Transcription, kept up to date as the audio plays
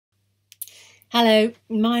Hello,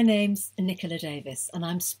 my name's Nicola Davies, and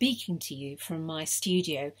I'm speaking to you from my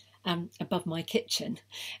studio above my kitchen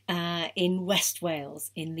in West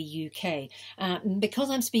Wales in the UK. Because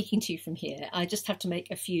I'm speaking to you from here, I just have to make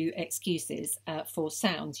a few excuses for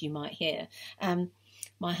sounds you might hear.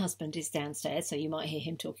 My husband is downstairs, so you might hear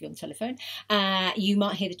him talking on the telephone. You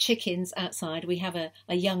might hear the chickens outside. We have a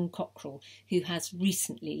young cockerel who has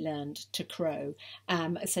recently learned to crow,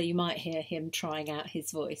 so you might hear him trying out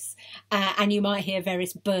his voice. And you might hear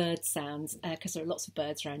various bird sounds, because there are lots of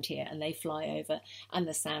birds around here, and they fly over, and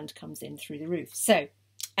the sound comes in through the roof. So,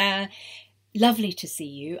 lovely to see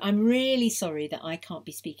you. I'm really sorry that I can't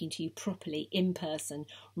be speaking to you properly in person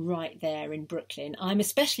right there in Brooklyn. I'm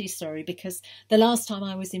especially sorry because the last time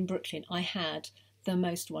I was in Brooklyn, I had the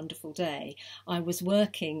most wonderful day. I was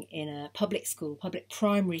working in a public school, public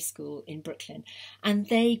primary school in Brooklyn, and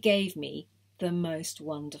they gave me the most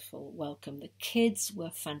wonderful welcome. The kids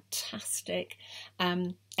were fantastic,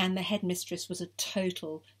 and the headmistress was a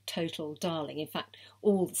total darling. In fact,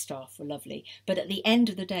 all the staff were lovely. But at the end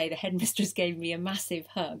of the day, the headmistress gave me a massive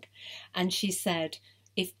hug, and she said,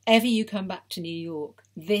 if ever you come back to New York,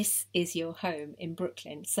 this is your home in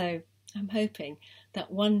Brooklyn. So I'm hoping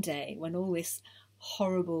that one day, when all this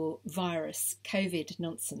horrible virus, COVID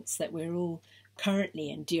nonsense that we're all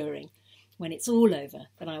currently enduring, when it's all over,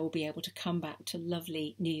 that I will be able to come back to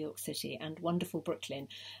lovely New York City and wonderful Brooklyn,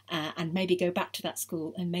 and maybe go back to that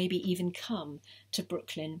school and maybe even come to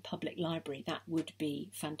Brooklyn Public Library. That would be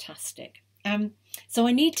fantastic. So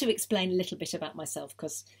I need to explain a little bit about myself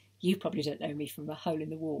because you probably don't know me from a hole in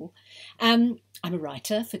the wall. I'm a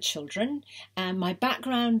writer for children. My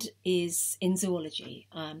background is in zoology.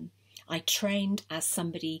 I trained as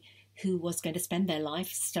somebody who was going to spend their life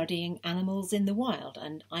studying animals in the wild.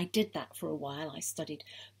 And I did that for a while. I studied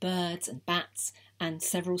birds and bats and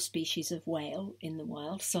several species of whale in the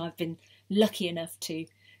wild. So I've been lucky enough to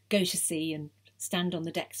go to sea and stand on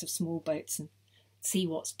the decks of small boats and see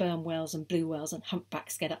what sperm whales and blue whales and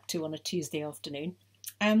humpbacks get up to on a Tuesday afternoon.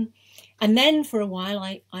 And then for a while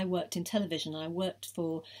I worked in television. I worked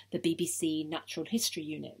for the BBC Natural History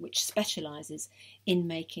Unit, which specialises in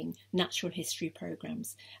making natural history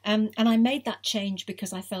programmes. And I made that change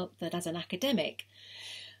because I felt that as an academic,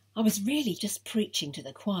 I was really just preaching to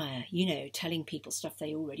the choir, telling people stuff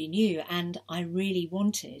they already knew. And I really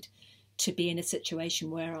wanted to be in a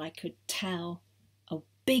situation where I could tell a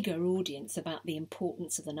bigger audience about the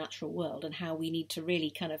importance of the natural world and how we need to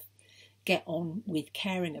really kind of get on with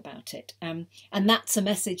caring about it. And that's a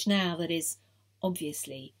message now that is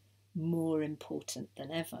obviously more important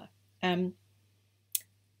than ever.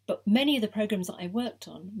 But many of the programmes that I worked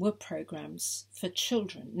on were programmes for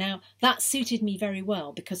children. Now, that suited me very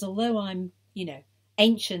well because although I'm,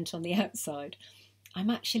 ancient on the outside,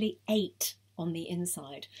 I'm actually 8 on the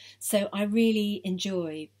inside. So I really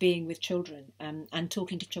enjoy being with children and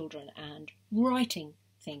talking to children and writing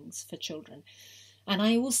things for children. And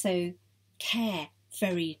I also care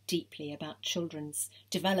very deeply about children's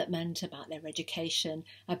development, about their education,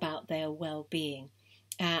 about their well-being.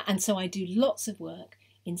 And so I do lots of work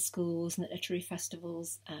in schools and at literary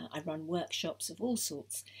festivals. I run workshops of all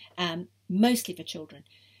sorts, mostly for children,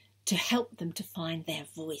 to help them to find their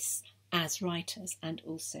voice as writers and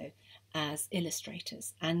also as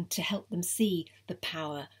illustrators, and to help them see the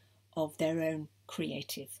power of their own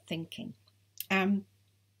creative thinking.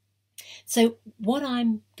 So what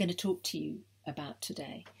I'm going to talk to you about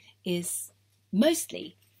today is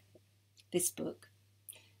mostly this book,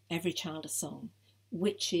 Every Child a Song,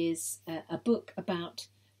 which is a book about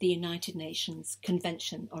the United Nations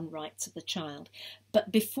Convention on Rights of the Child.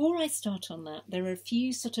 But before I start on that, there are a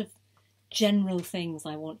few sort of general things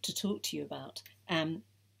I want to talk to you about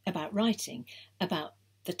writing, about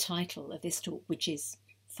the title of this talk, which is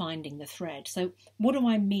Finding the Thread. So what do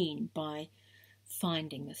I mean by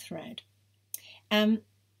finding the thread?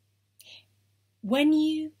 When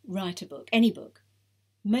you write a book, any book,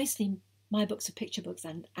 mostly my books are picture books,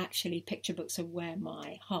 and actually picture books are where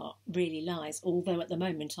my heart really lies, although at the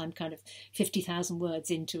moment I'm kind of 50,000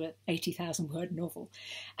 words into an 80,000 word novel.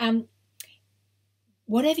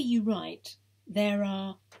 Whatever you write, there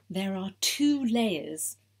are 2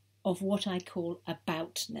 layers of what I call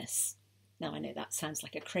aboutness. Now I know that sounds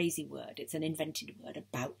like a crazy word, it's an invented word,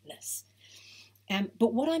 aboutness.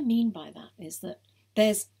 But what I mean by that is that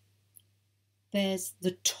there's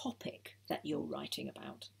the topic that you're writing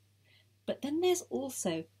about, but then there's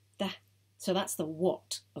also so that's the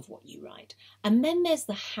what of what you write, and then there's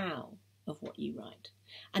the how of what you write,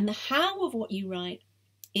 and the how of what you write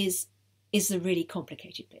is the really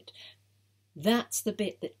complicated bit. That's the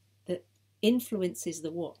bit that influences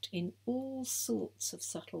the what in all sorts of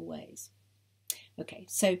subtle ways. Okay,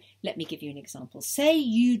 so let me give you an example. Say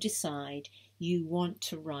you decide you want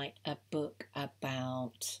to write a book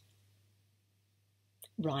about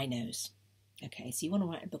rhinos. Okay, so you want to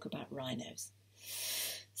write a book about rhinos.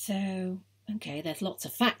 So, okay, there's lots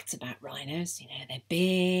of facts about rhinos. You know, they're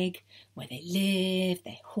big, where they live,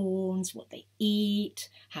 their horns, what they eat,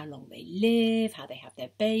 how long they live, how they have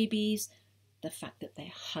their babies, the fact that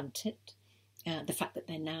they're hunted, the fact that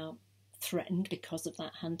they're now threatened because of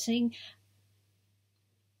that hunting.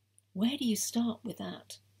 Where do you start with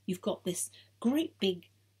that? You've got this great big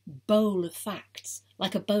bowl of facts,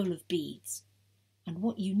 like a bowl of beads. And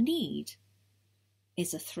what you need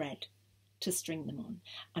is a thread to string them on.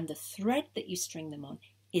 And the thread that you string them on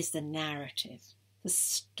is the narrative, the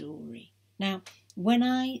story. Now, when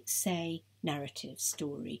I say narrative,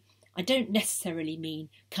 story, I don't necessarily mean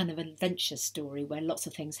kind of an adventure story where lots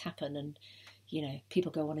of things happen and, you know,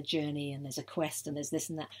 people go on a journey and there's a quest and there's this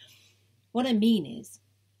and that. What I mean is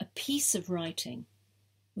a piece of writing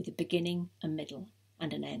with a beginning, a middle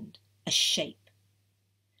and an end, a shape.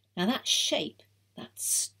 Now that shape, that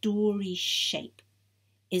story shape,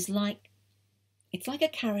 is it's like a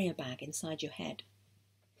carrier bag inside your head.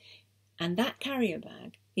 And that carrier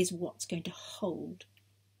bag is what's going to hold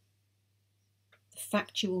the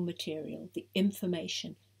factual material, the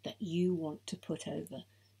information that you want to put over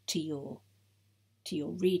to your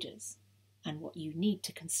readers. And what you need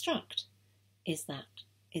to construct is that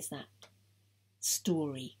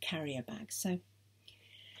story carrier bag. So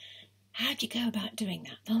how do you go about doing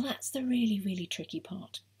that? Well, that's the really, really tricky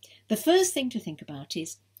part. The first thing to think about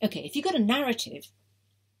is, okay, if you've got a narrative,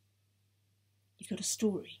 you've got a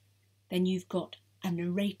story, then you've got a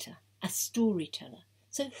narrator, a storyteller.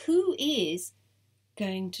 So who is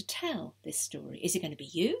going to tell this story? Is it going to be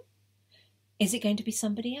you? Is it going to be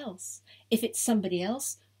somebody else? If it's somebody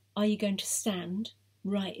else, are you going to stand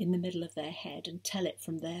right in the middle of their head and tell it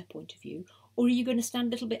from their point of view? Or are you going to stand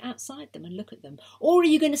a little bit outside them and look at them? Or are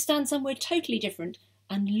you going to stand somewhere totally different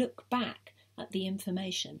and look back at the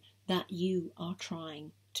information that you are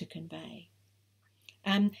trying to convey?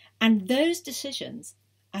 And those decisions,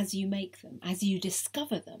 as you make them, as you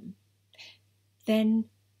discover them, then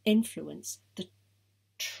influence the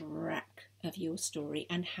track of your story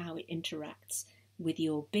and how it interacts with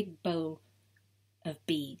your big bowl of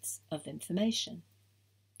beads of information.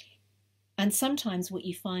 And sometimes what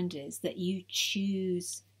you find is that you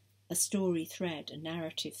choose a story thread, a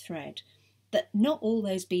narrative thread, that not all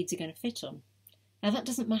those beads are going to fit on. Now that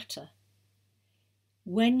doesn't matter.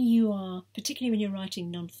 Particularly when you're writing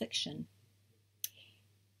non-fiction,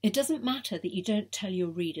 it doesn't matter that you don't tell your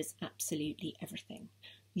readers absolutely everything.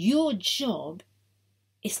 Your job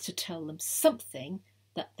is to tell them something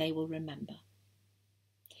that they will remember.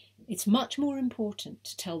 It's much more important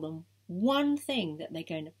to tell them one thing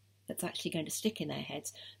that's actually going to stick in their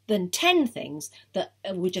heads than 10 things that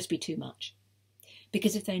would just be too much.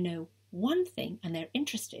 Because if they know one thing and they're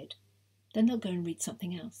interested, then they'll go and read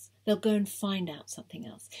something else. They'll go and find out something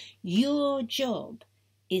else. Your job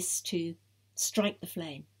is to strike the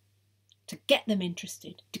flame, to get them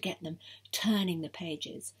interested, to get them turning the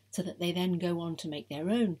pages so that they then go on to make their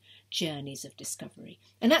own journeys of discovery.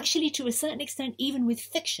 And actually, to a certain extent, even with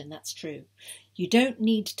fiction, that's true. You don't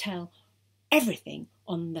need to tell everything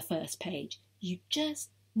on the first page. You just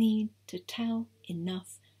need to tell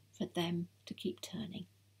enough for them to keep turning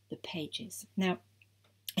the pages. Now,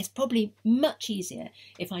 it's probably much easier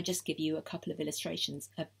if I just give you a couple of illustrations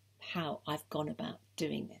of how I've gone about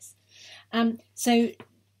doing this. So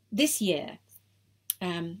this year,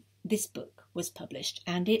 this book was published,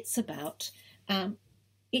 and it's about,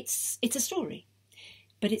 it's a story,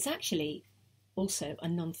 but it's actually also a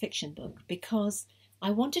non-fiction book because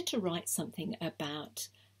I wanted to write something about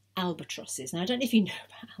albatrosses. Now, I don't know if you know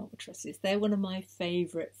about albatrosses. They're one of my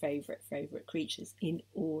favourite creatures in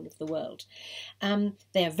all of the world.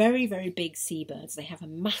 They are very, very big seabirds. They have a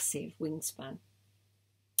massive wingspan,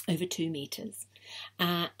 over 2 metres.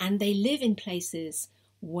 And they live in places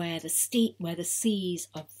where the seas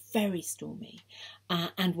are very stormy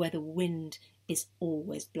and where the wind is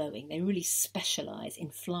always blowing. They really specialise in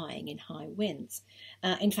flying in high winds.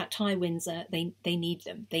 In fact, high winds, they need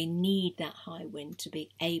them. They need that high wind to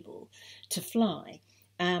be able to fly.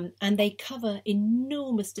 And they cover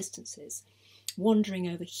enormous distances, wandering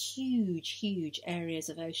over huge areas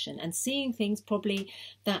of ocean and seeing things probably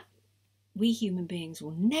that we human beings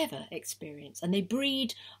will never experience. And they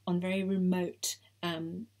breed on very remote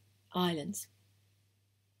islands.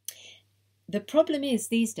 The problem is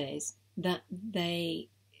these days that they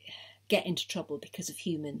get into trouble because of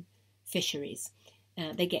human fisheries.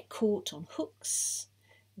 They get caught on hooks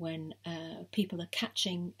when people are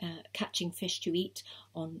catching fish to eat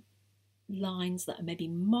on lines that are maybe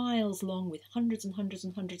miles long with hundreds and hundreds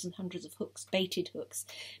and hundreds and hundreds of hooks, baited hooks,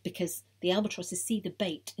 because the albatrosses see the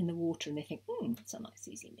bait in the water and they think, it's a nice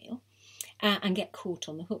easy meal, and get caught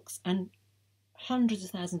on the hooks. And hundreds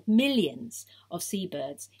of thousands, millions of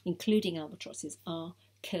seabirds, including albatrosses, are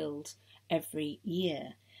killed every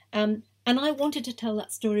year. And I wanted to tell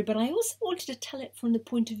that story, but I also wanted to tell it from the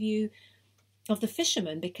point of view of the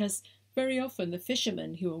fishermen, because very often the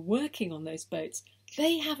fishermen who are working on those boats,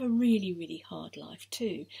 they have a really, really hard life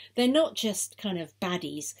too. They're not just kind of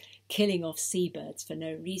baddies killing off seabirds for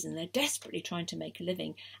no reason. They're desperately trying to make a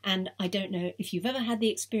living. And I don't know if you've ever had the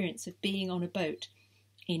experience of being on a boat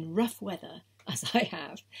in rough weather, as I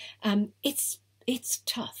have. It's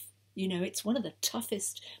tough. You know, it's one of the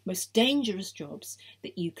toughest, most dangerous jobs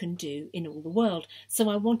that you can do in all the world. So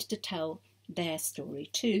I wanted to tell their story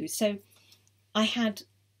too. So I had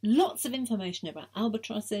lots of information about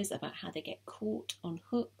albatrosses, about how they get caught on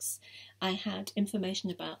hooks. I had information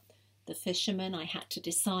about the fishermen. I had to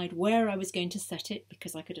decide where I was going to set it,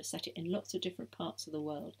 because I could have set it in lots of different parts of the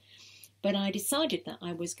world. But I decided that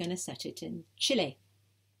I was going to set it in Chile,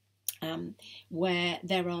 where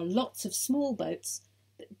there are lots of small boats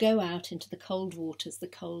that go out into the cold waters, the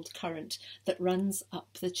cold current that runs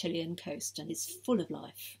up the Chilean coast and is full of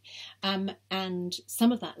life. And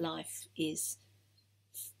some of that life is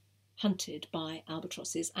hunted by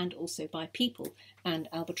albatrosses and also by people, and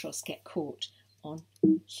albatross get caught on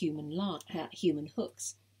human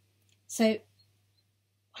hooks. So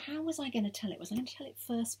how was I going to tell it? Was I going to tell it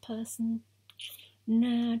first person?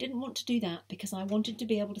 No, I didn't want to do that, because I wanted to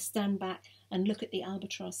be able to stand back and look at the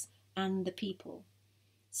albatross and the people.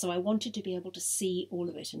 So I wanted to be able to see all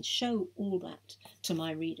of it and show all that to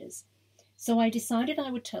my readers. So I decided I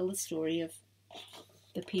would tell the story of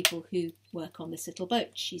the people who work on this little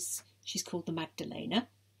boat. She's called the Magdalena,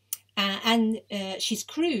 and she's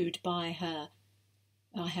crewed by her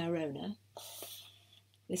owner,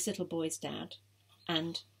 this little boy's dad,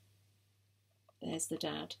 and there's the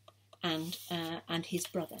dad, and his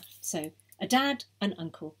brother. So a dad, an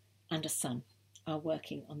uncle, and a son are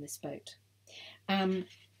working on this boat.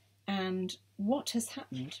 And what has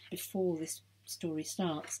happened before this story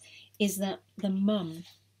starts is that the mum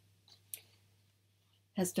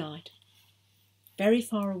has died, very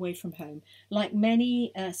far away from home. Like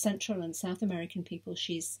many Central and South American people,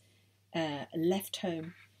 she's left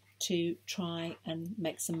home to try and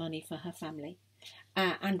make some money for her family.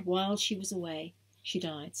 And while she was away, she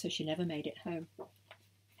died, so she never made it home.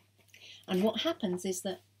 And what happens is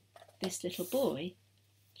that this little boy,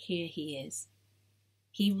 here he is,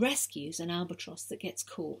 he rescues an albatross that gets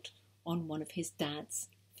caught on one of his dad's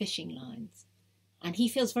fishing lines. And he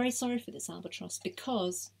feels very sorry for this albatross,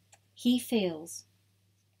 because he feels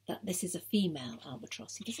that this is a female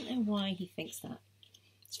albatross. He doesn't know why he thinks that.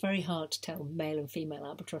 It's very hard to tell male and female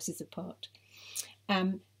albatrosses apart.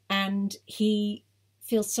 And he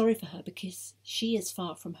feels sorry for her because she is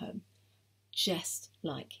far from home, just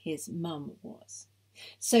like his mum was.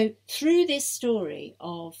 So through this story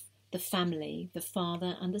of the family, the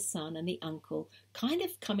father and the son and the uncle, kind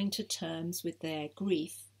of coming to terms with their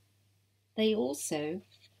grief, they also,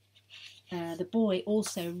 the boy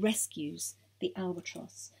also rescues the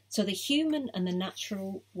albatross. So the human and the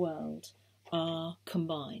natural world are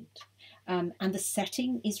combined. And the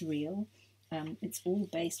setting is real. It's all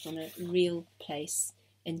based on a real place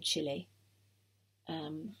in Chile.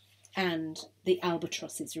 And the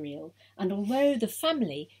albatross is real. And although the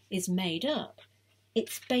family is made up,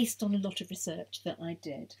 it's based on a lot of research that I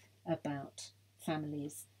did about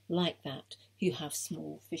families like that who have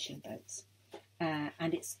small fishing boats.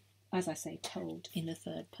 And it's, as I say, told in the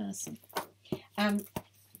third person.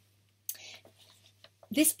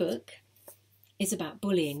 This book is about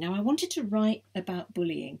bullying. Now, I wanted to write about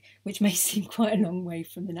bullying, which may seem quite a long way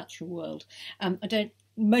from the natural world.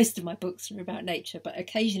 Most of my books are about nature, but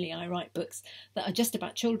occasionally I write books that are just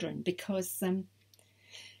about children because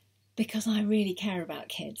I really care about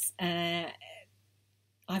kids.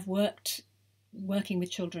 I've working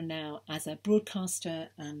with children now as a broadcaster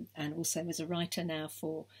and also as a writer now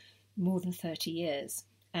for more than 30 years.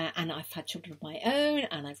 And I've had children of my own,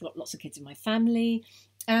 and I've got lots of kids in my family.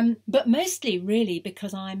 But mostly really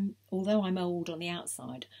because although I'm old on the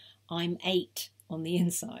outside, I'm 8 on the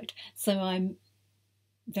inside. So I'm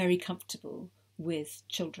very comfortable with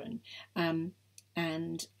children.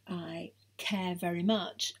 And I care very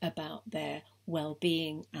much about their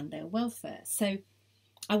well-being and their welfare. So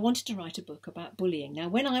I wanted to write a book about bullying. Now,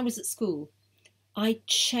 when I was at school, I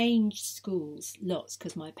changed schools lots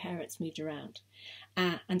because my parents moved around.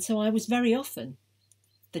 And so I was very often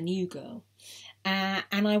the new girl.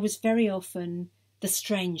 And I was very often the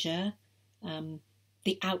stranger,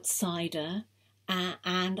 the outsider,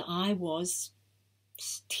 and I was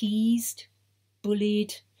teased,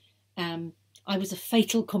 bullied. I was a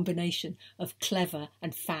fatal combination of clever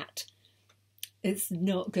and fat. It's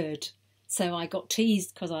not good. So I got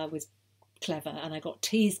teased because I was clever, and I got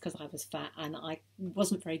teased because I was fat, and I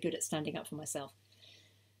wasn't very good at standing up for myself.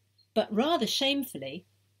 But rather shamefully,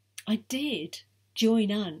 I did join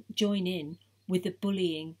in with the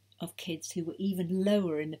bullying of kids who were even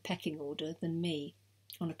lower in the pecking order than me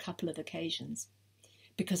on a couple of occasions,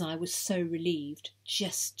 because I was so relieved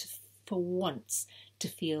just for once to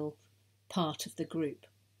feel part of the group.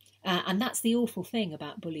 And that's the awful thing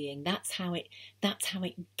about bullying. That's how it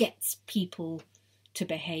gets people to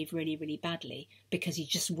behave really, really badly, because you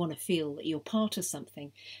just want to feel that you're part of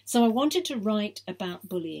something. So I wanted to write about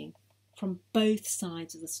bullying from both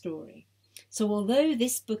sides of the story. So although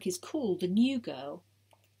this book is called The New Girl,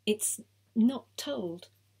 it's not told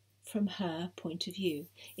from her point of view.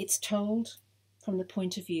 It's told from the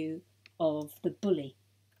point of view of the bully.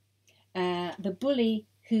 The bully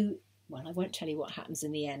who, well, I won't tell you what happens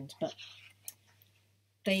in the end, but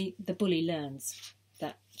the bully learns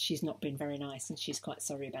that she's not been very nice, and she's quite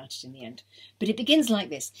sorry about it in the end. But it begins like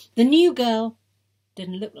this. The new girl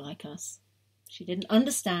didn't look like us. She didn't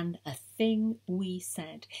understand a thing we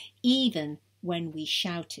said, even when we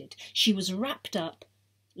shouted. She was wrapped up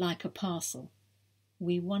like a parcel.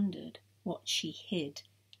 We wondered what she hid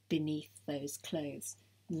beneath those clothes.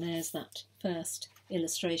 And there's that first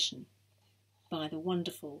illustration by the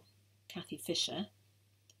wonderful Cathy Fisher.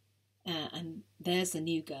 And there's the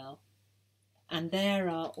new girl. And there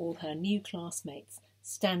are all her new classmates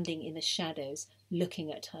standing in the shadows, looking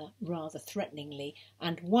at her rather threateningly.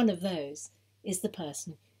 And one of those is the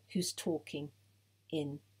person who's talking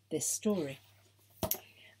in this story.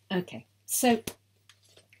 Okay, so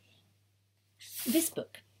this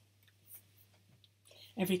book,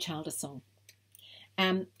 Every Child a Song.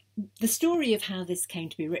 The story of how this came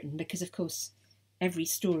to be written, because of course every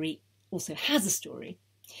story also has a story,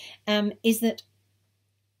 is that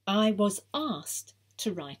I was asked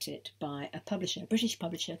to write it by a publisher, a British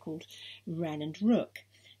publisher called Wren and Rook.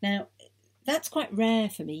 Now, that's quite rare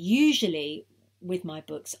for me. Usually with my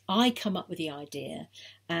books, I come up with the idea.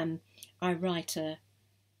 I write a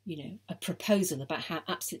proposal about how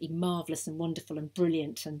absolutely marvellous and wonderful and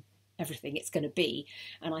brilliant and everything it's going to be.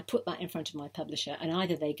 And I put that in front of my publisher, and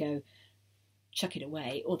either they go, chuck it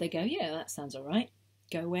away, or they go, yeah, that sounds all right.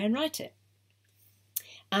 Go away and write it.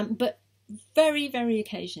 But very, very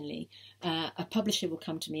occasionally, a publisher will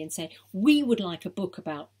come to me and say, we would like a book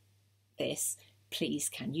about this. Please,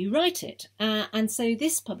 can you write it? And so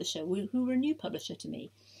this publisher, who were a new publisher to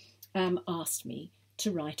me, asked me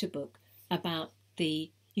to write a book about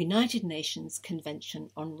the United Nations Convention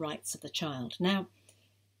on Rights of the Child. Now,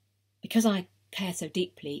 because I care so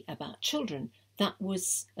deeply about children, that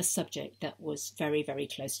was a subject that was very, very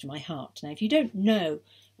close to my heart. Now, if you don't know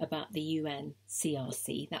about the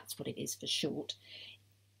UNCRC, that's what it is for short,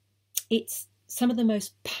 it's some of the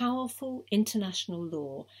most powerful international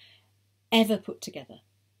law ever put together.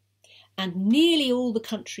 And nearly all the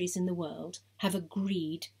countries in the world have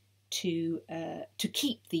agreed to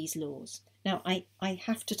keep these laws. Now, I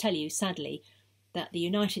have to tell you, sadly, that the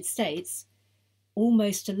United States,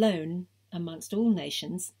 almost alone amongst all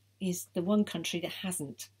nations, is the one country that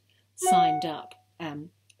hasn't signed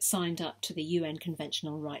up to the UN Convention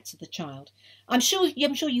on Rights of the Child. I'm sure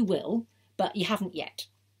you will, but you haven't yet.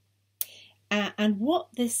 And what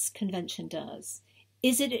this convention does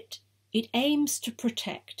is it aims to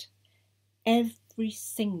protect every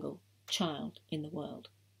single child in the world.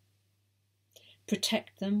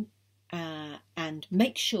 Protect them and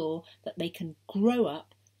make sure that they can grow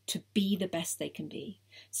up to be the best they can be.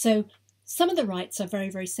 So some of the rights are very,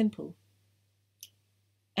 very simple.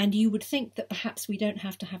 And you would think that perhaps we don't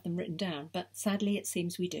have to have them written down, but sadly it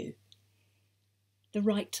seems we do. The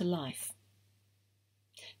right to life.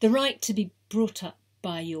 The right to be brought up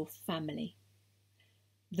by your family.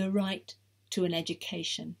 The right to an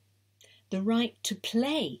education. The right to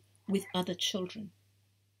play with other children.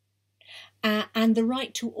 And the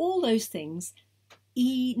right to all those things,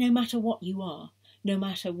 no matter what you are, no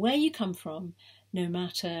matter where you come from, no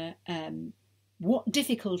matter what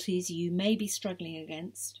difficulties you may be struggling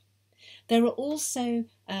against. There are also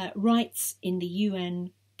rights in the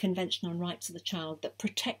UN Convention on Rights of the Child that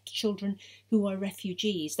protect children who are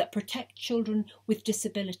refugees, that protect children with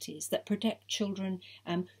disabilities, that protect children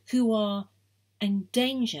who are in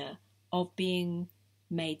danger of being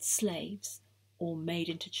made slaves or made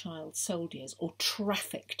into child soldiers or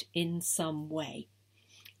trafficked in some way.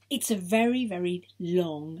 It's a very, very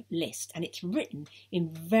long list, and it's written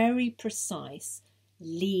in very precise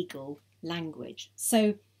legal language.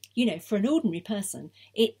 So, you know, for an ordinary person,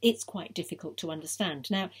 it's quite difficult to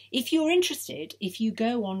understand. Now, if you're interested, if you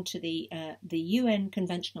go on to the UN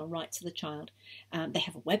Convention on Rights of the Child, they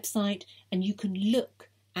have a website, and you can look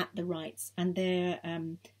at the rights, and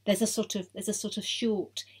there's a sort of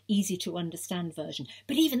short, easy to understand version.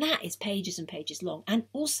 But even that is pages and pages long, and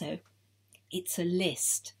also it's a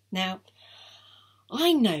list. Now,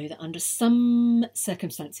 I know that under some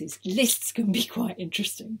circumstances, lists can be quite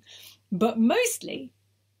interesting, but mostly,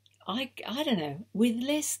 I don't know, with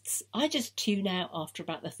lists, I just tune out after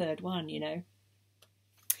about the third one, you know.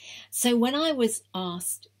 So when I was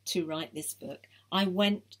asked to write this book, I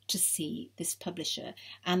went to see this publisher,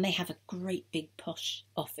 and they have a great big posh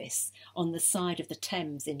office on the side of the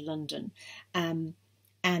Thames in London. And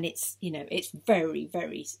it's, you know, it's very,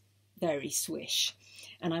 very, very swish.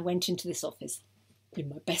 And I went into this office in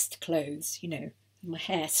my best clothes, you know, my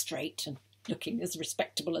hair straight and looking as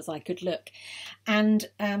respectable as I could look. And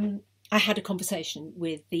I had a conversation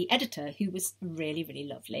with the editor, who was really, really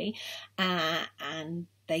lovely. And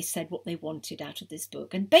they said what they wanted out of this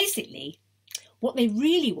book. And basically, what they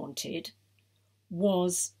really wanted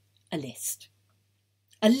was a list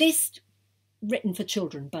written for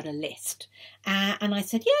children, but a list. And I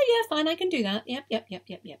said, yeah, fine, I can do that. Yep.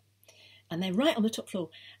 And they're right on the top floor.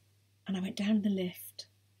 And I went down the lift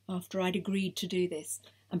after I'd agreed to do this.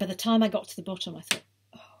 And by the time I got to the bottom, I thought,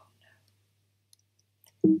 oh,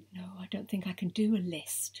 no, I don't think I can do a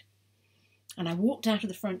list. And I walked out of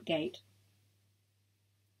the front gate,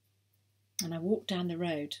 and I walked down the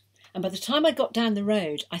road. And by the time I got down the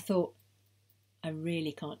road, I thought, I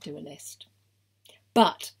really can't do a list.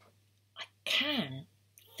 But I can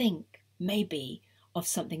think maybe of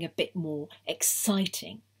something a bit more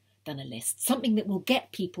exciting than a list, something that will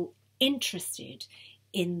get people interested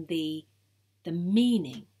in the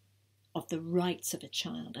meaning of the rights of a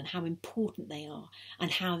child and how important they are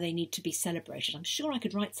and how they need to be celebrated. I'm sure I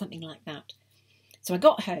could write something like that. So I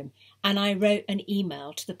got home and I wrote an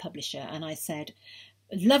email to the publisher, and I said,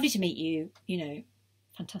 lovely to meet you, you know,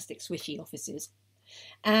 fantastic swishy offices.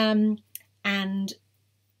 And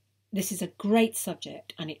this is a great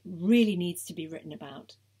subject and it really needs to be written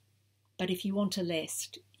about. But if you want a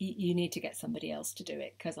list, you need to get somebody else to do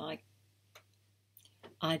it, because I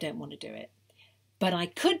don't want to do it. But I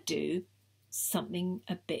could do something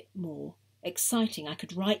a bit more exciting. I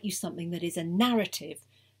could write you something that is a narrative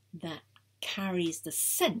that carries the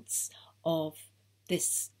sense of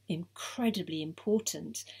this incredibly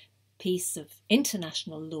important piece of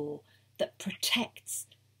international law that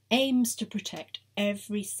aims to protect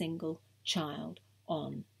every single child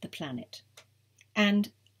on the planet.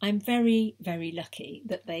 And I'm very, very lucky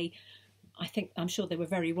that I'm sure they were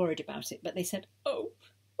very worried about it, but they said, oh,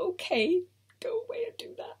 okay, go away and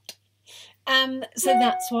do that. So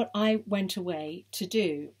that's what I went away to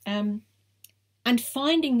do. And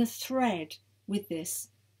finding the thread with this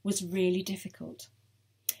was really difficult.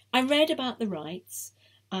 I read about the rights.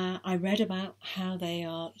 I read about how they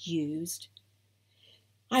are used.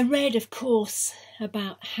 I read, of course,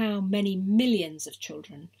 about how many millions of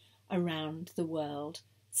children around the world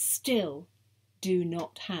still do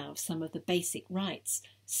not have some of the basic rights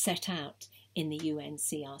set out in the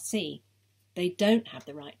UNCRC. They don't have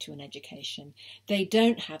the right to an education. They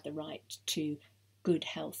don't have the right to good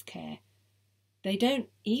health care. They don't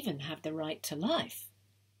even have the right to life.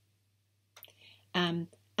 And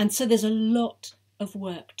so there's a lot of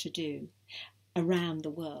work to do around the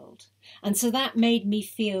world. And so that made me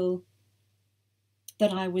feel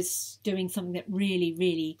that I was doing something that really,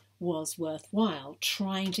 really was worthwhile,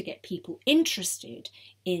 trying to get people interested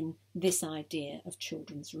in this idea of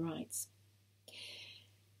children's rights.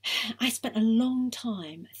 I spent a long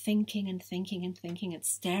time thinking and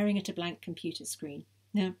staring at a blank computer screen.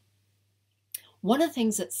 Now, one of the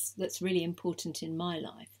things that's really important in my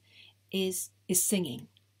life is singing.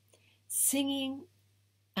 Singing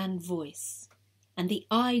and voice, and the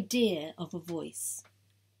idea of a voice.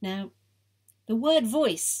 Now, the word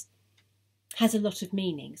voice has a lot of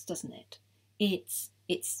meanings, doesn't it? It's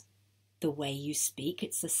the way you speak,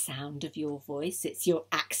 it's the sound of your voice, it's your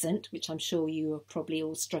accent, which I'm sure you are probably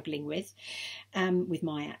all struggling with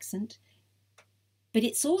my accent. But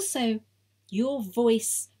it's also your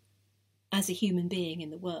voice as a human being in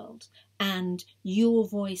the world, and your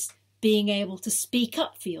voice being able to speak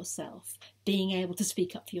up for yourself, being able to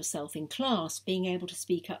speak up for yourself in class, being able to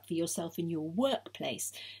speak up for yourself in your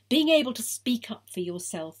workplace, being able to speak up for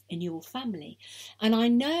yourself in your family. And I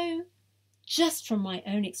know just from my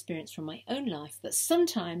own experience, from my own life, that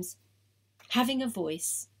sometimes having a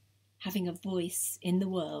voice having a voice in the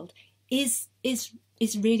world is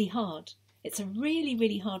really hard. It's a really,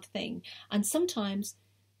 really hard thing. And sometimes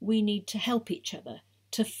we need to help each other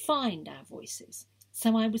to find our voices.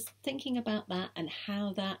 So I was thinking about that and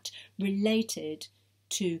how that related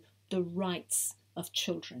to the rights of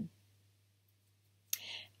children.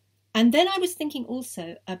 And then I was thinking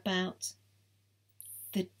also about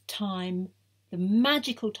the time, the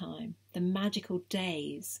magical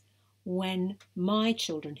days when my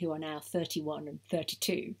children, who are now 31 and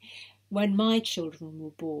 32, when my children were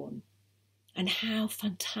born, and how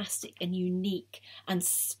fantastic and unique and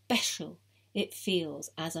special it feels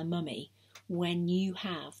as a mummy when you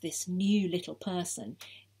have this new little person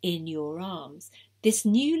in your arms, this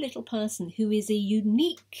new little person who is a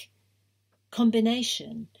unique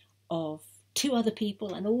combination of two other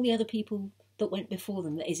people and all the other people that went before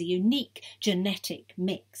them. That is a unique genetic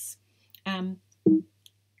mix that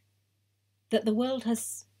the world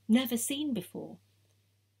has never seen before.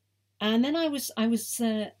 And then I was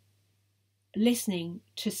listening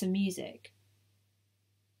to some music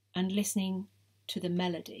and listening to the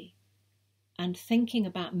melody and thinking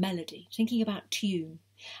about melody, thinking about tune,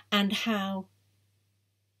 and how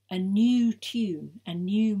a new tune, a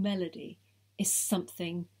new melody is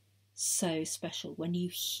something so special. When you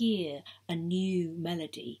hear a new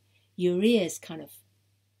melody, your ears kind of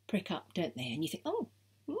prick up, don't they? And you think, oh,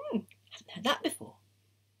 I haven't heard that before.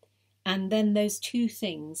 And then those two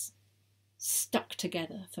things stuck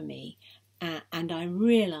together for me, and I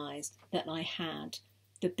realised that I had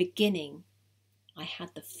the beginning, I had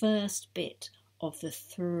the first bit of the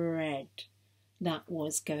thread that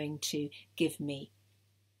was going to give me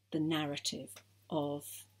the narrative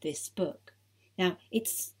of this book. Now,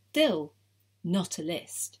 it's still not a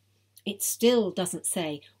list. It still doesn't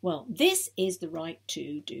say, well, this is the right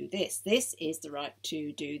to do this is the right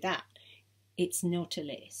to do that. It's not a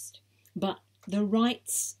list. But the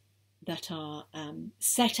rights that are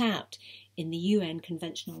set out in the UN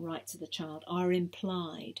Conventional Rights of the Child are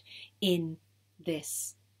implied in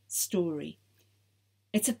this story.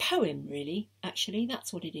 It's a poem, really, actually,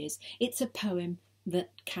 that's what it is. It's a poem that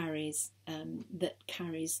carries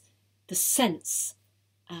the sense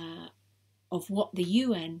of what the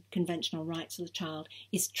UN Conventional Rights of the Child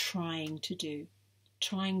is trying to do,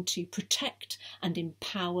 trying to protect and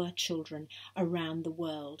empower children around the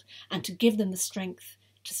world, and to give them the strength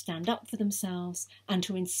to stand up for themselves and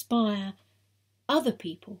to inspire other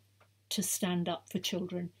people to stand up for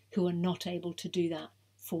children who are not able to do that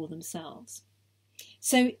for themselves.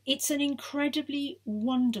 So it's an incredibly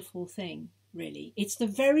wonderful thing, really. It's the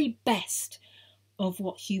very best of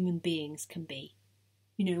what human beings can be.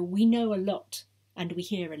 You know, we know a lot and we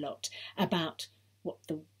hear a lot about what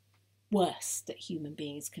the worst that human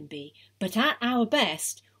beings can be. But at our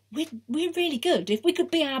best, we're really good. If we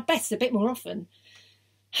could be our best a bit more often,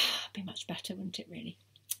 it'd be much better, wouldn't it, really?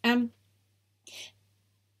 I'm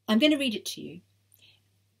going to read it to you.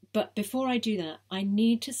 But before I do that, I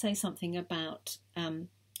need to say something about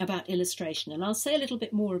illustration. And I'll say a little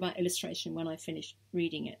bit more about illustration when I finish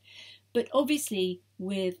reading it. But obviously,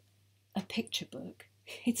 with a picture book,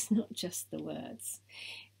 it's not just the words,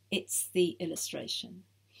 it's the illustration.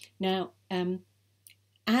 Now,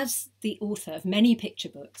 as the author of many picture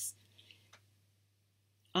books,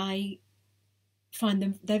 I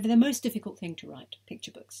find they're the most difficult thing to write,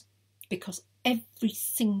 picture books, because every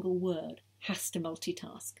single word has to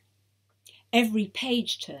multitask. Every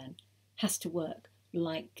page turn has to work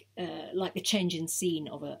like the change in scene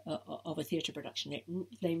of a theatre production.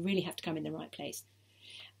 They really have to come in the right place.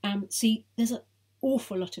 See, there's an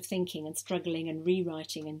awful lot of thinking and struggling and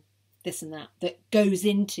rewriting and this and that goes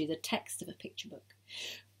into the text of a picture book.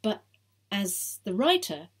 But as the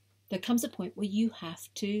writer, there comes a point where you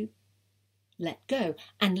have to let go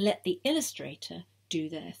and let the illustrator do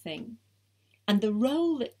their thing. And the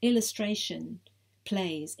role that illustration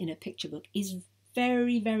plays in a picture book is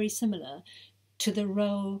very, very similar to the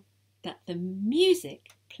role that the music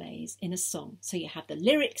plays in a song. So you have the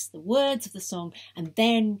lyrics, the words of the song, and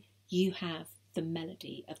then you have the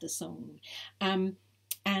melody of the song.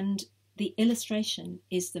 And the illustration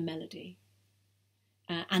is the melody.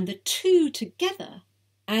 And the two together,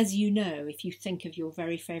 as you know, if you think of your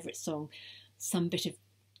very favourite song, some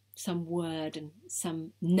word and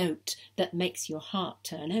some note that makes your heart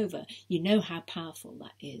turn over, you know how powerful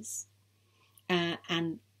that is.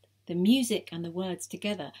 And the music and the words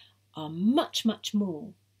together are much, much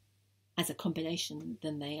more as a combination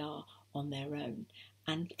than they are on their own.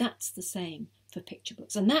 And that's the same for picture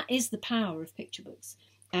books. And that is the power of picture books.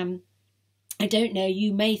 I don't know,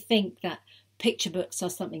 you may think that picture books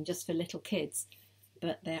are something just for little kids,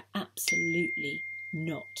 but they're absolutely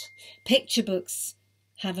not. Picture books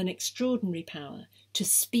have an extraordinary power to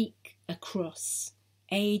speak across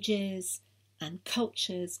ages and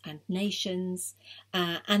cultures and nations,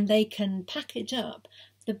 and they can package up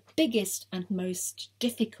the biggest and most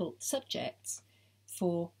difficult subjects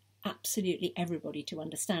for absolutely everybody to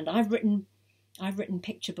understand. I've written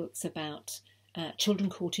picture books about children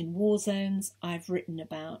caught in war zones. I've written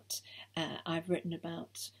about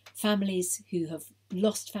families who have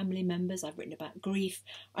lost family members. I've written about grief.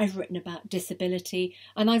 I've written about disability,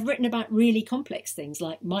 and I've written about really complex things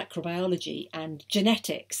like microbiology and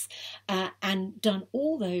genetics, and done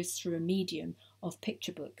all those through a medium of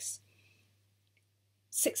picture books.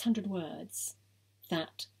 600 words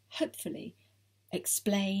that hopefully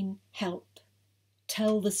explain, help,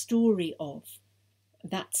 tell the story of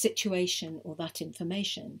that situation or that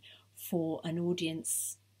information for an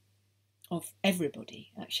audience of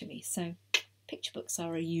everybody, actually. So picture books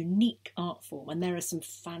are a unique art form, and there are some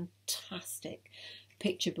fantastic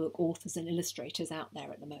picture book authors and illustrators out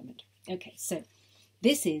there at the moment. Okay, so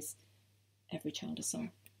this is Every Child a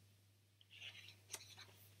Song.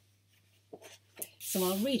 So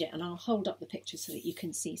I'll read it and I'll hold up the picture so that you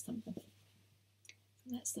can see something.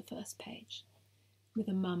 That's the first page, with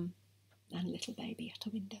a mum and a little baby at a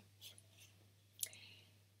window.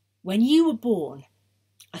 When you were born,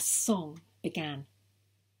 a song began.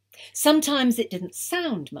 Sometimes it didn't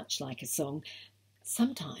sound much like a song.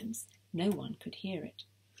 Sometimes no one could hear it.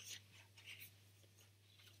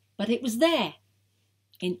 But it was there,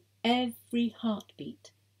 in every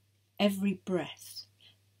heartbeat, every breath,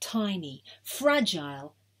 tiny,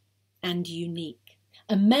 fragile and unique.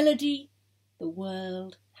 A melody the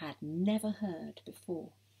world had never heard before.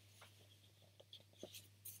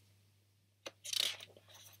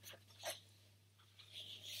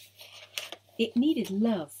 It needed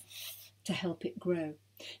love to help it grow,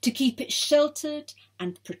 to keep it sheltered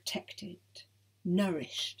and protected,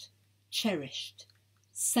 nourished, cherished,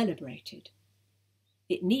 celebrated.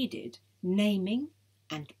 It needed naming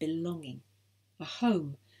and belonging, a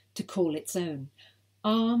home to call its own,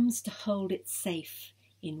 arms to hold it safe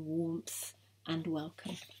in warmth and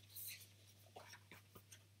welcome.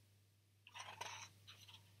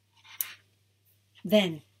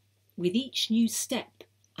 Then, with each new step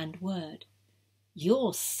and word,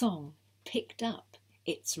 your song picked up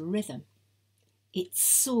its rhythm. It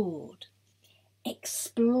soared,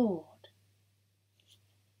 explored.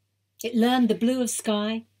 It learned the blue of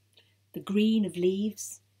sky, the green of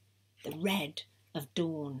leaves, the red of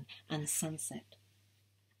dawn and sunset.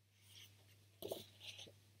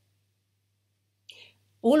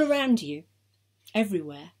 All around you,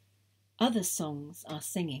 everywhere, other songs are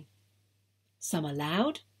singing. Some are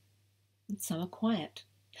loud and some are quiet.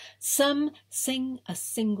 Some sing a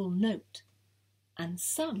single note and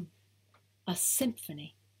some a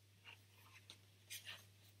symphony.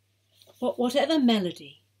 But whatever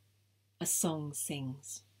melody a song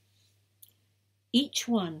sings, each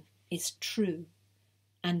one is true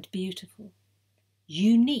and beautiful,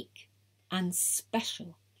 unique and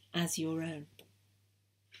special as your own.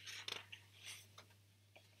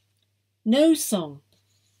 No song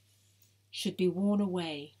should be worn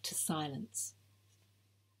away to silence.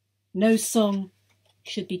 No song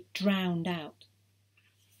should be drowned out.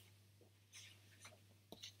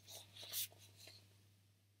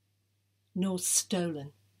 Nor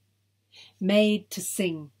stolen, made to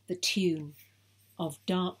sing the tune of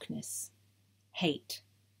darkness, hate,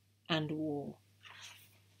 and war.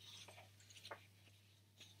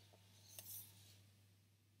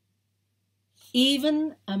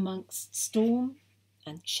 Even amongst storm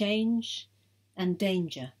and change and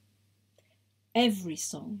danger, every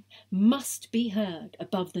song must be heard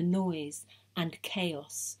above the noise and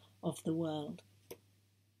chaos of the world.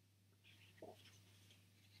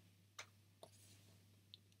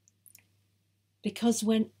 Because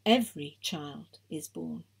when every child is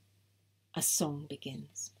born, a song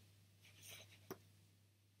begins.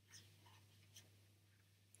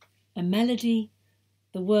 A melody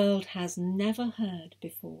the world has never heard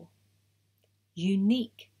before,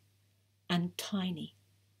 unique and tiny,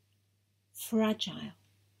 fragile,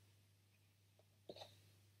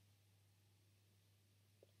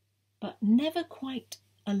 but never quite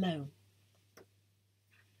alone.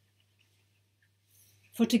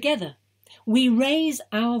 For together we raise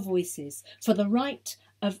our voices for the right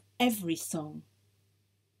of every song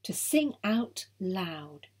to sing out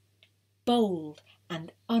loud, bold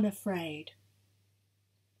and unafraid.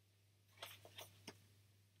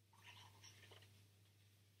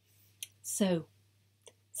 So,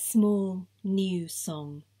 small new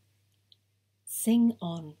song, sing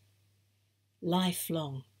on,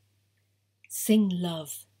 lifelong, Sing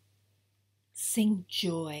love, sing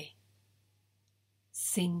joy,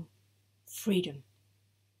 sing freedom.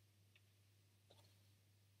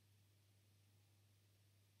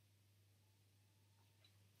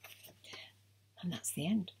 And that's the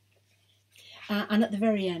end. And at the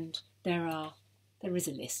very end, there is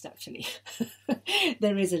a list, actually.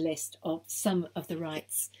 There is a list of some of the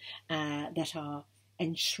rights that are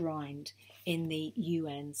enshrined in the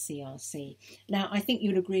UNCRC. Now, I think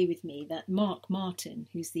you'll agree with me that Mark Martin,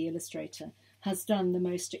 who's the illustrator, has done the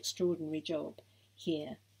most extraordinary job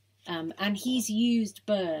here. And he's used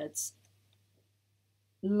birds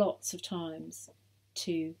lots of times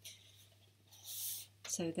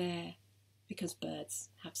so there, because birds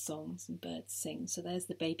have songs and birds sing. So there's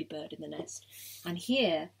the baby bird in the nest. And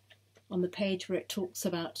here on the page where it talks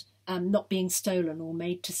about not being stolen or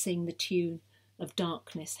made to sing the tune of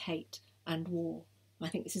darkness, hate and war. I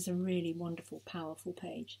think this is a really wonderful, powerful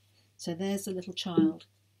page. So there's a little child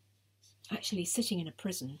actually sitting in a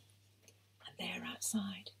prison, and there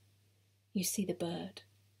outside you see the bird.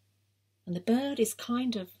 And the bird is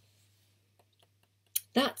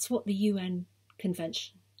that's what the UN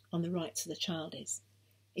Convention on the Rights of the Child is.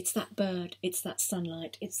 It's that bird, it's that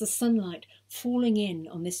sunlight, it's the sunlight falling in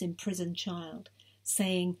on this imprisoned child,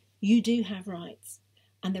 saying, you do have rights.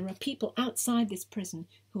 And there are people outside this prison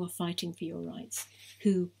who are fighting for your rights,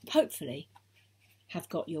 who hopefully have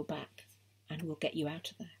got your back and will get you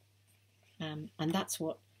out of there. And that's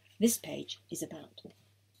what this page is about.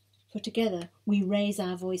 For together we raise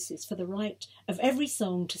our voices for the right of every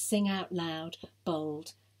song to sing out loud,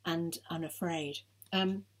 bold and unafraid.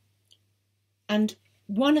 And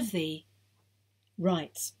one of the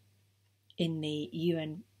rights in the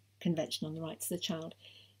UN Convention on the Rights of the Child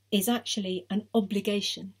is actually an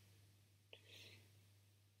obligation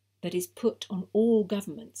that is put on all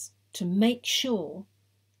governments to make sure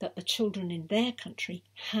that the children in their country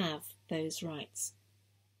have those rights.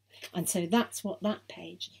 And so that's what that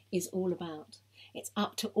page is all about. It's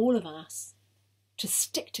up to all of us to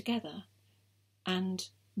stick together and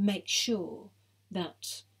make sure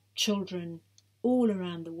that children all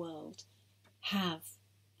around the world have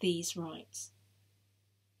these rights.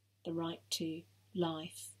 The right to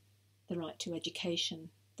life, the right to education,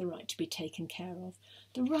 the right to be taken care of,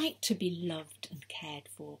 the right to be loved and cared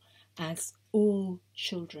for, as all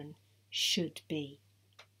children should be.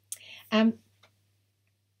 Now,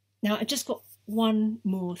 I've just got one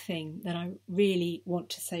more thing that I really want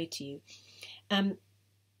to say to you.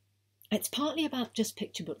 It's partly about just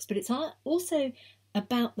picture books, but it's also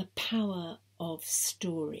about the power of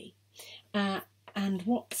story and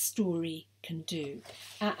what story can do.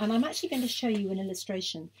 And I'm actually going to show you an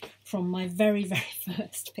illustration from my very, very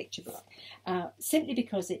first picture book, simply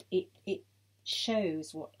because it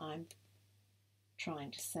shows what I'm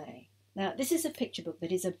trying to say. Now, this is a picture book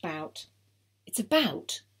that is about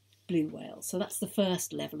blue whales, so that's the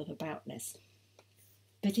first level of aboutness.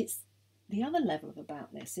 But the other level of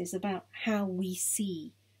aboutness is about how we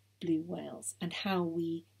see blue whales and how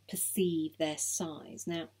we perceive their size.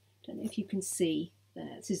 Now, I don't know if you can see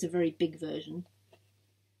there. This is a very big version.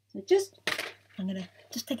 So I'm going to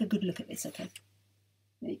just take a good look at this, okay?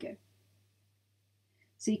 There you go.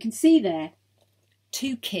 So you can see there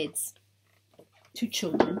two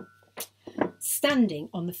children, standing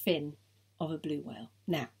on the fin of a blue whale.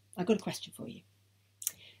 Now, I've got a question for you.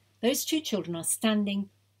 Those two children are standing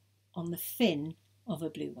on the fin of a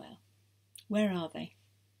blue whale. Where are they?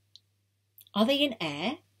 Are they in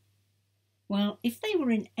air? Well, if they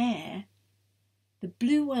were in air, the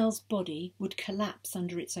blue whale's body would collapse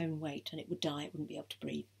under its own weight and it would die, it wouldn't be able to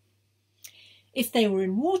breathe. If they were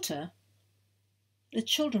in water, the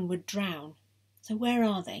children would drown. So where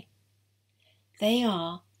are they? They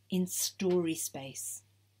are in story space.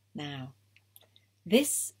 Now,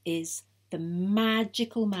 this is the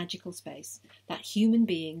magical, magical space that human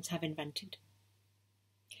beings have invented.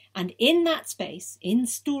 And in that space, in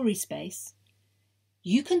story space,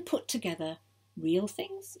 you can put together real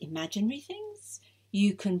things, imaginary things.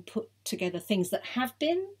 You can put together things that have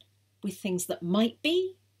been with things that might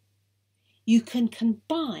be. You can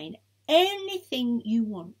combine anything you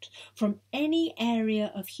want from any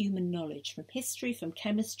area of human knowledge, from history, from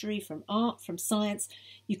chemistry, from art, from science.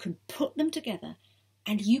 You can put them together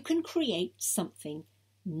and you can create something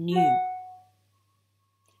new.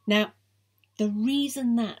 Now, the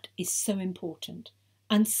reason that is so important,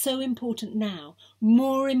 and so important now,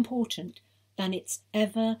 more important than it's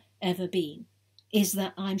ever been, is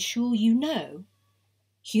that I'm sure you know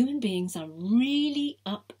human beings are really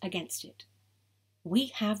up against it. We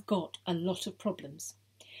have got a lot of problems.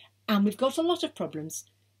 And we've got a lot of problems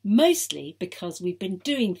mostly because we've been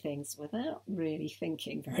doing things without really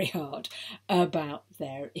thinking very hard about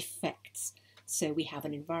their effects. So we have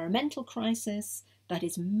an environmental crisis that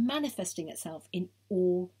is manifesting itself in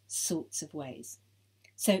all sorts of ways.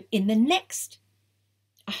 So in the next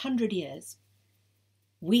 100 years,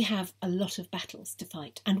 we have a lot of battles to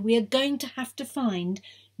fight, and we are going to have to find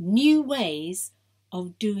new ways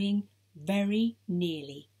of doing very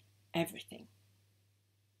nearly everything.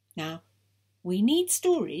 Now, we need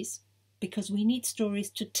stories because we need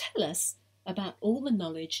stories to tell us about all the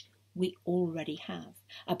knowledge we already have,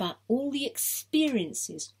 about all the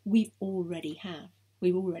experiences we've already had.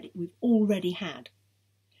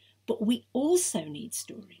 But we also need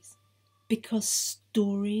stories because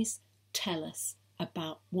stories tell us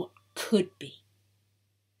about what could be.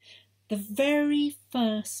 The very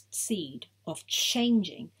first seed of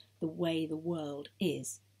changing the way the world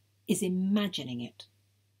is imagining it.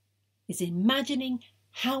 Is imagining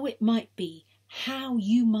how it might be, how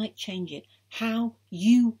you might change it, how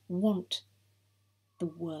you want the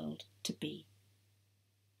world to be.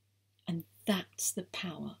 And that's the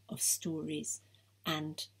power of stories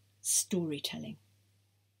and storytelling.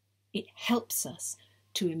 It helps us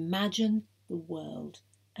to imagine the world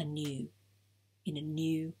anew, in a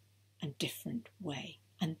new and different way.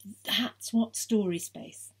 And that's what Story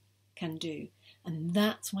Space can do. And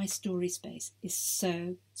that's why Story Space is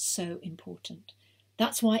so, so important.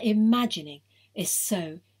 That's why imagining is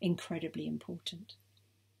so incredibly important.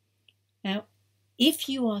 Now, if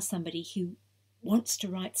you are somebody who wants to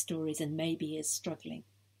write stories and maybe is struggling,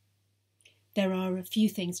 there are a few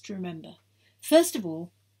things to remember. First of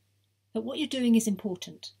all, that what you're doing is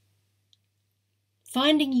important.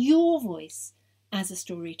 Finding your voice as a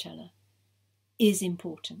storyteller is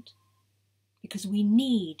important because we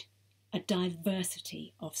need a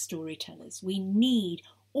diversity of storytellers. We need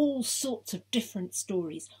all sorts of different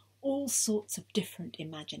stories, all sorts of different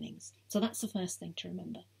imaginings. So that's the first thing to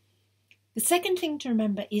remember. The second thing to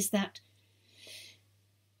remember is that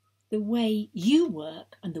the way you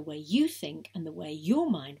work and the way you think and the way your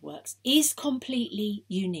mind works is completely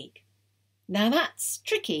unique. Now that's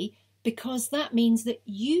tricky because that means that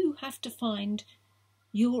you have to find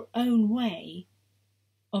your own way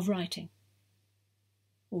of writing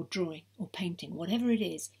or drawing or painting, whatever it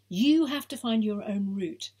is. You have to find your own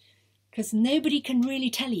route because nobody can really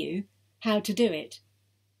tell you how to do it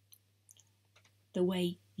the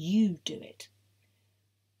way you do it.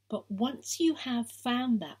 But once you have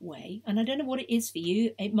found that way, and I don't know what it is for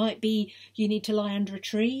you, it might be you need to lie under a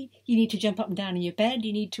tree, you need to jump up and down in your bed,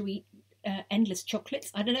 you need to eat endless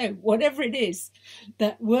chocolates, I don't know, whatever it is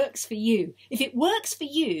that works for you. If it works for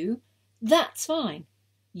you, that's fine.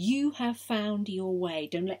 You have found your way.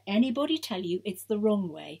 Don't let anybody tell you it's the wrong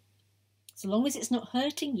way. So long as it's not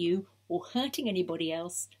hurting you or hurting anybody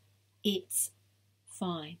else, it's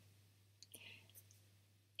fine.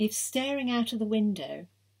 If staring out of the window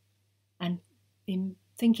and in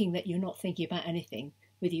thinking that you're not thinking about anything,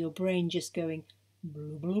 with your brain just going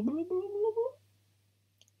blah, blah, blah, blah, blah, blah,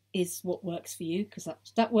 is what works for you, because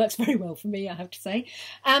that works very well for me, I have to say,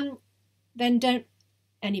 then don't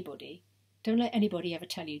let anybody ever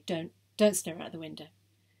tell you, don't stare out the window.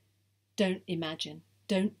 Don't imagine.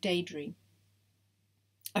 Don't daydream.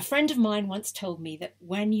 A friend of mine once told me that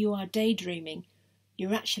when you are daydreaming,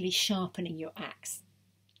 you're actually sharpening your axe.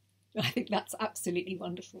 I think that's absolutely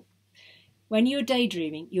wonderful. When you're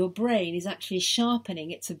daydreaming, your brain is actually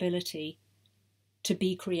sharpening its ability to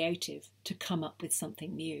be creative, to come up with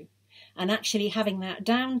something new. And actually having that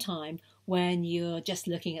downtime when you're just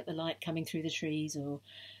looking at the light coming through the trees or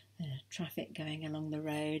traffic going along the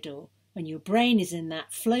road, or when your brain is in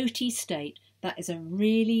that floaty state, that is a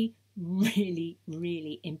really, really,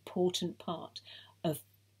 really important part of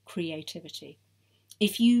creativity.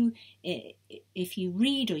 If you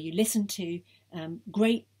read or you listen to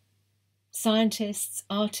great scientists,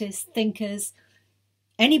 artists, thinkers,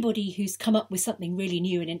 anybody who's come up with something really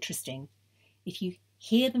new and interesting, if you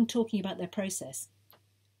hear them talking about their process,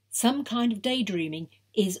 some kind of daydreaming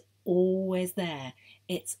is always there.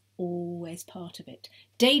 It's always part of it.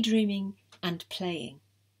 Daydreaming and playing.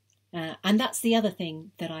 And that's the other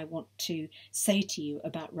thing that I want to say to you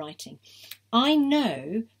about writing. I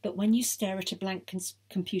know that when you stare at a blank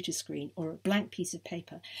computer screen or a blank piece of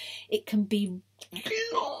paper, it can be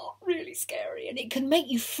really scary and it can make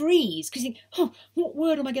you freeze because you think, oh, what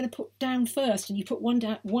word am I going to put down first? And you put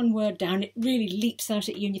one word down, it really leaps out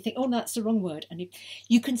at you and you think, oh, no, that's the wrong word. And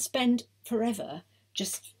you can spend forever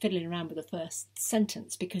just fiddling around with the first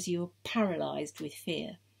sentence because you're paralysed with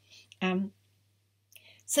fear.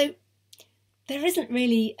 So there isn't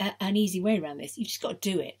really an easy way around this. You've just got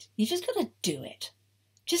to do it. You've just got to do it.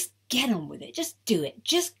 Just get on with it. Just do it.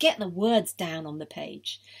 Just get the words down on the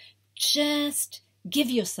page. Just give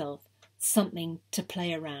yourself something to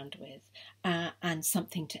play around with and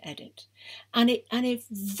something to edit. And if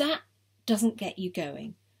that doesn't get you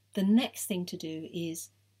going, the next thing to do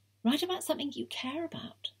is write about something you care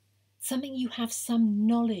about, something you have some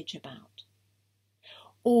knowledge about.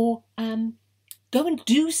 Or go and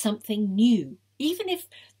do something new, even if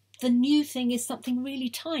the new thing is something really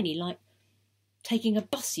tiny, like taking a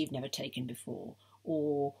bus you've never taken before,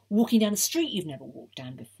 or walking down a street you've never walked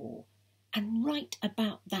down before, and write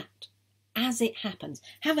about that as it happens.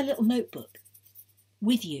 Have a little notebook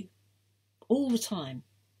with you all the time.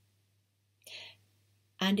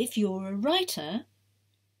 And if you're a writer,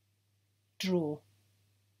 draw.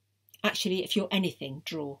 Actually, if you're anything,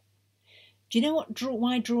 draw. Do you know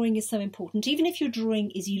why drawing is so important? Even if your drawing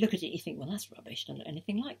is, you look at it, you think, well, that's rubbish, don't look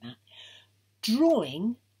anything like that.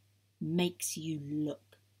 Drawing makes you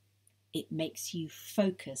look. It makes you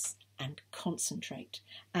focus and concentrate.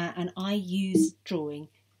 And I use drawing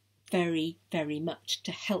very, very much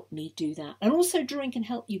to help me do that. And also drawing can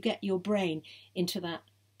help you get your brain into that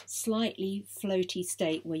slightly floaty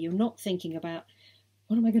state where you're not thinking about,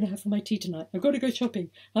 what am I going to have for my tea tonight? I've got to go shopping.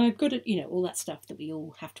 I've got to, all that stuff that we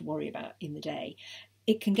all have to worry about in the day.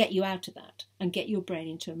 It can get you out of that and get your brain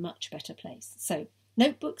into a much better place. So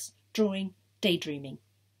notebooks, drawing, daydreaming.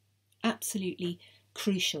 Absolutely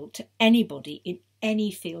crucial to anybody in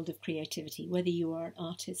any field of creativity, whether you are an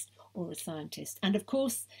artist or a scientist. And of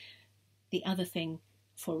course, the other thing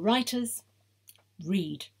for writers,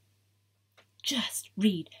 read. Just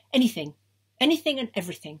read anything and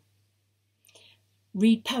everything.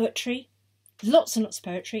 Read poetry, lots and lots of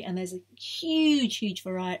poetry, and there's a huge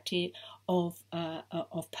variety of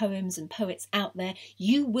poems and poets out there.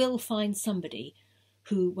 You will find somebody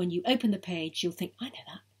who, when you open the page, you'll think, I know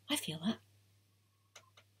that, I feel that.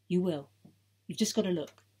 You will. You've just got to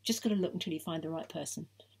look. Just got to look until you find the right person.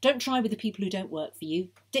 Don't try with the people who don't work for you.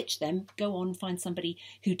 Ditch them. Go on, find somebody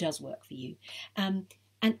who does work for you.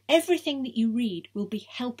 And everything that you read will be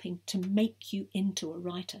helping to make you into a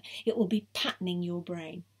writer. It will be patterning your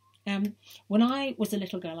brain. When I was a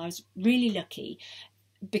little girl, I was really lucky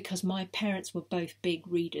because my parents were both big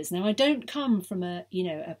readers. Now, I don't come from a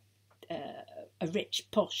rich,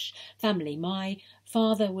 posh family. My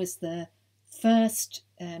father was the first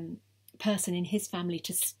person in his family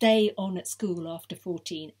to stay on at school after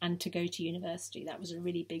 14 and to go to university. That was a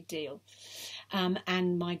really big deal.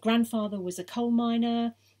 And my grandfather was a coal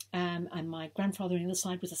miner, and my grandfather on the other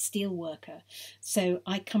side was a steel worker. So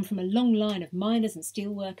I come from a long line of miners and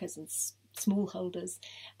steel workers and smallholders.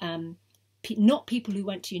 Not people who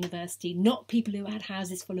went to university, not people who had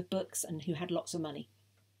houses full of books and who had lots of money.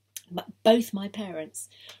 But both my parents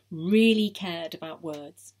really cared about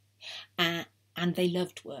words. And they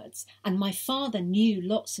loved words. And my father knew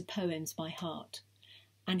lots of poems by heart,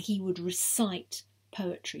 and he would recite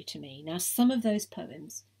poetry to me. Now, some of those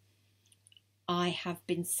poems I have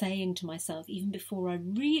been saying to myself even before I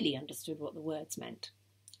really understood what the words meant,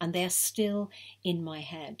 and they are still in my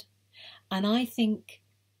head. And I think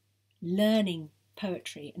learning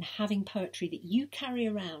poetry and having poetry that you carry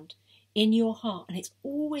around in your heart, and it's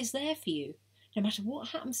always there for you, no matter what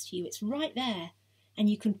happens to you, it's right there, and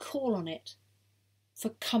you can call on it for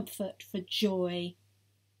comfort, for joy,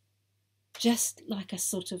 just like a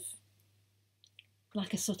sort of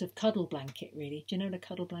cuddle blanket, really. Do you know what a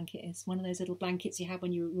cuddle blanket is? One of those little blankets you have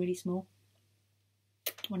when you were really small.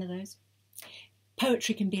 One of those.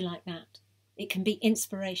 Poetry can be like that. It can be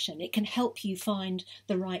inspiration. It can help you find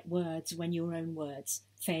the right words when your own words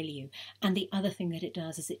fail you. And the other thing that it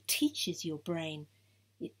does is it teaches your brain.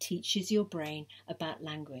 It teaches your brain about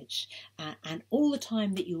language. And all the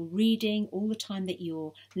time that you're reading, all the time that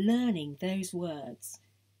you're learning those words,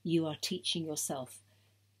 you are teaching yourself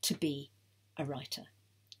to be a writer.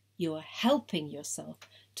 You are helping yourself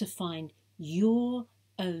to find your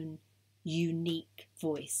own unique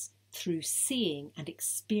voice through seeing and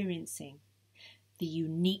experiencing the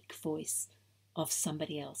unique voice of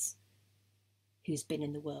somebody else who's been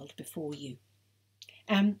in the world before you.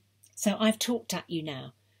 So I've talked at you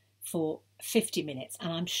now for 50 minutes,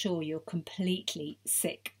 and I'm sure you're completely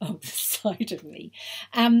sick of the sight of me.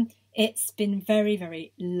 It's been very,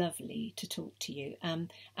 very lovely to talk to you.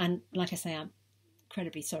 And like I say, I'm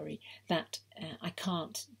incredibly sorry that I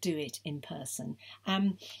can't do it in person.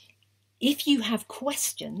 If you have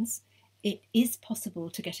questions, it is possible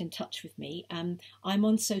to get in touch with me. I'm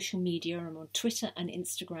on social media. I'm on Twitter and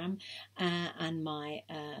Instagram, and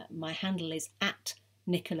my handle is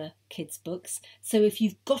 @Nicola Kids Books. So if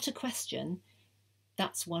you've got a question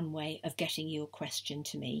that's one way of getting your question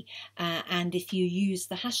to me. And if you use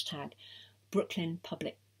the hashtag Brooklyn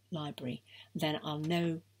Public Library, then I'll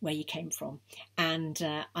know where you came from, and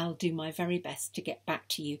I'll do my very best to get back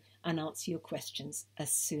to you and answer your questions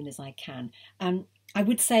as soon as I can. I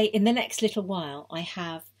would say in the next little while I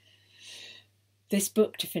have this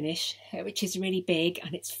book to finish, which is really big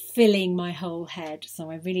and it's filling my whole head,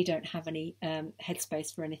 so I really don't have any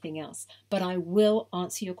headspace for anything else. But I will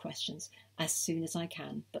answer your questions as soon as I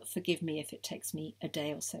can, but forgive me if it takes me a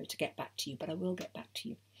day or so to get back to you, but I will get back to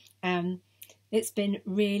you. It's been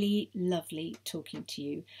really lovely talking to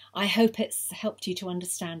you. I hope it's helped you to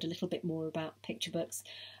understand a little bit more about picture books,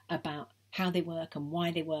 about how they work and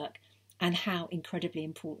why they work, and how incredibly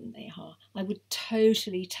important they are. I would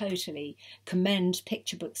totally commend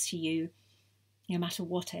picture books to you, no matter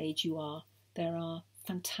what age you are. There are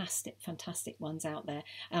fantastic ones out there.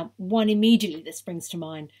 One immediately that springs to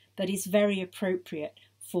mind that is very appropriate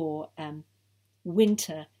for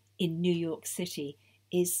winter in New York City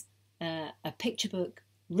is a picture book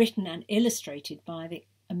written and illustrated by the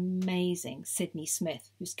amazing Sydney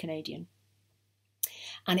Smith, who's Canadian.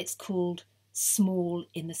 And it's called Small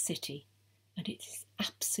in the City. And it's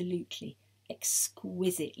absolutely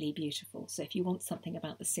exquisitely beautiful. So if you want something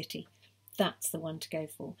about the city, that's the one to go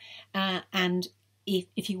for. And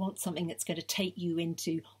if you want something that's going to take you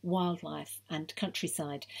into wildlife and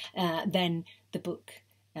countryside, then the book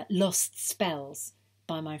Lost Spells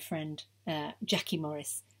by my friend Jackie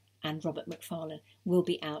Morris and Robert McFarlane will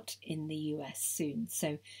be out in the US soon.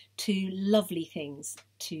 So 2 lovely things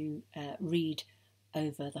to read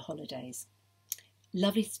over the holidays.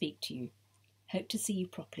 Lovely to speak to you. Hope to see you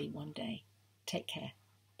properly one day. Take care.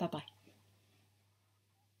 Bye-bye.